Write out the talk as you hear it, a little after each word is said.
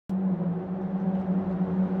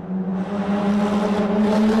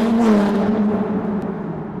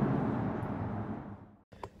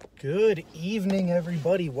Good evening,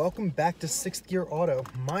 everybody. Welcome back to 6th Gear Auto.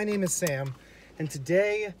 My name is Sam, and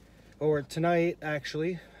today, or tonight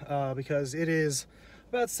actually, because it is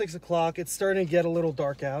about 6 o'clock, it's starting to get a little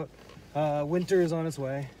dark out. Winter is on its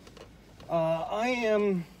way. I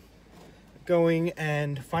am going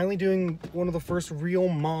and finally doing one of the first real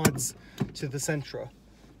mods to the Sentra.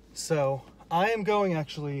 So I am going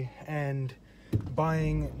actually and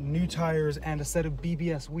buying new tires and a set of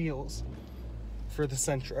BBS wheels for the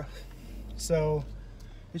Sentra. So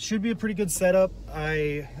it should be a pretty good setup.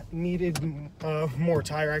 I needed more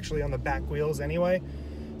tire actually on the back wheels anyway,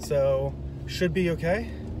 so should be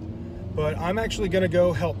okay. But I'm actually gonna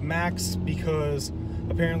go help Max because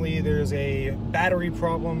apparently there's a battery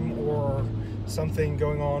problem or something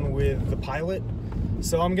going on with the Pilot.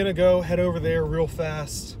 So I'm gonna go head over there real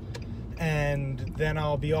fast, and then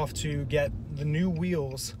I'll be off to get the new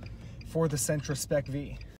wheels for the Sentra Spec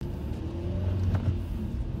V.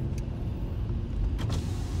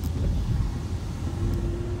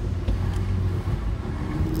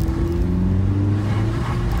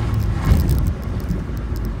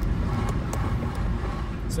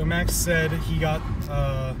 So Max said he'd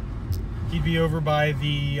be over by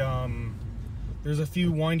the, there's a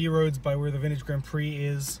few windy roads by where the Vintage Grand Prix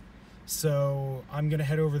is. So I'm gonna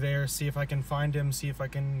head over there, see if I can find him, see if I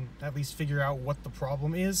can at least figure out what the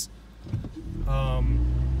problem is.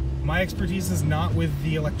 My expertise is not with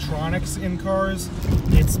the electronics in cars.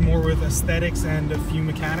 It's more with aesthetics and a few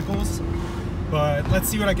mechanicals, but let's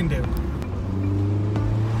see what I can do.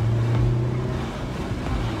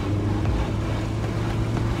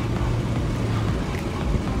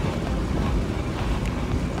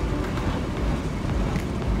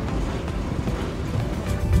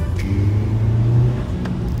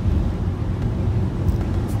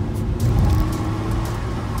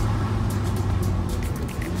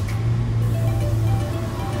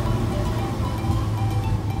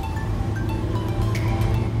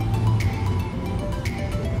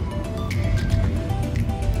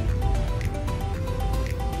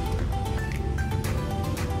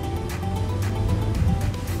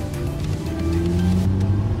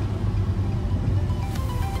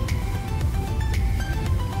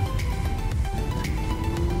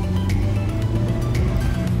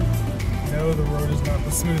 The road is not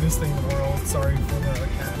the smoothest thing in the world. Sorry for the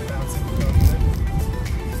cat bouncing over it.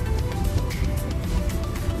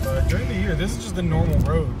 But during the year, this is just a normal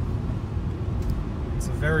road. It's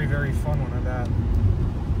a very, very fun one at that.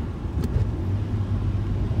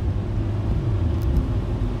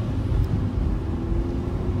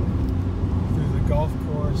 Through the golf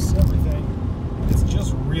course, everything. It's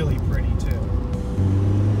just really pretty too.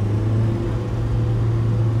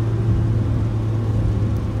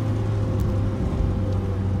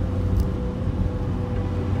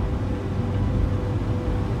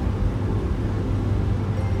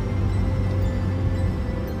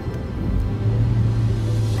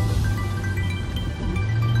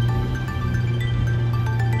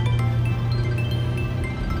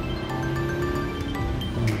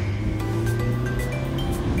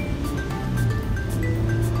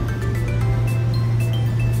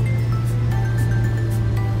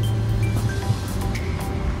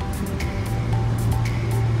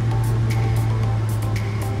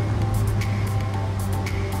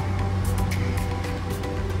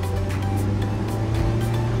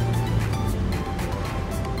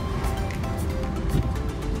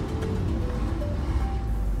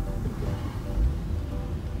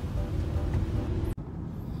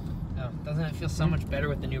 Doesn't it feel so much better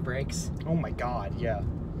with the new brakes? Oh my god, yeah.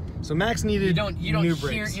 So Max needed new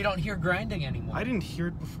brakes. You don't hear grinding anymore. I didn't hear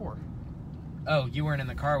it before. Oh, you weren't in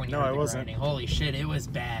the car when you heard the wasn't. grinding. Holy shit, it was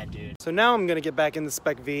bad, dude. So now I'm gonna get back in the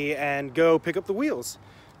Spec V and go pick up the wheels.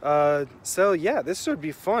 So yeah, this should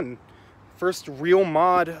be fun. First real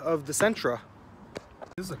mod of the Sentra.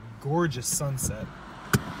 This is a gorgeous sunset.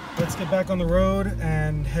 Let's get back on the road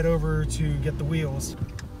and head over to get the wheels.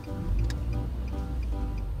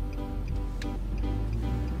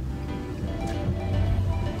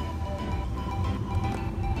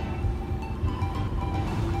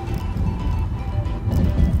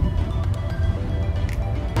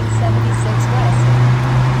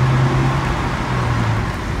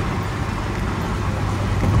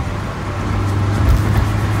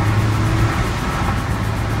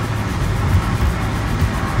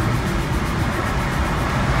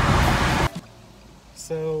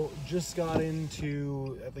 So just got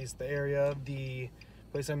into at least the area. The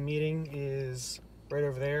place I'm meeting is right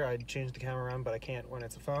over there. I changed the camera around, but I can't when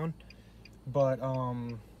it's a phone. But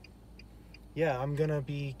yeah, I'm gonna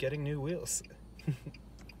be getting new wheels.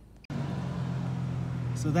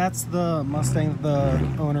 So that's the Mustang that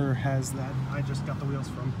the owner has that I just got the wheels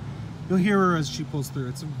from. You'll hear her as she pulls through.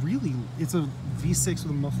 It's a V6 with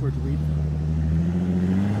a muffler delete.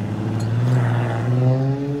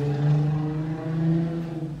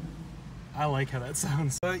 I like how that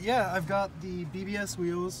sounds. But yeah, I've got the BBS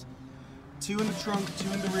wheels, 2 in the trunk,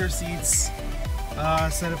 2 in the rear seats,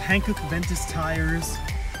 a set of Hankook Ventus tires.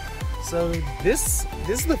 So this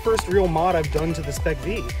is the first real mod I've done to the Spec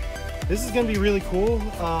V. This is gonna be really cool.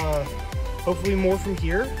 Hopefully more from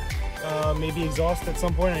here. Maybe exhaust at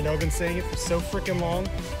some point. I know I've been saying it for so freaking long,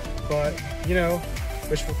 but you know,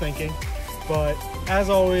 wishful thinking. But as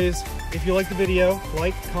always, if you like the video,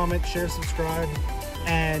 like, comment, share, subscribe,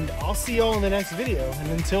 and I'll see y'all in the next video. And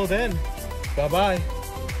until then, bye-bye.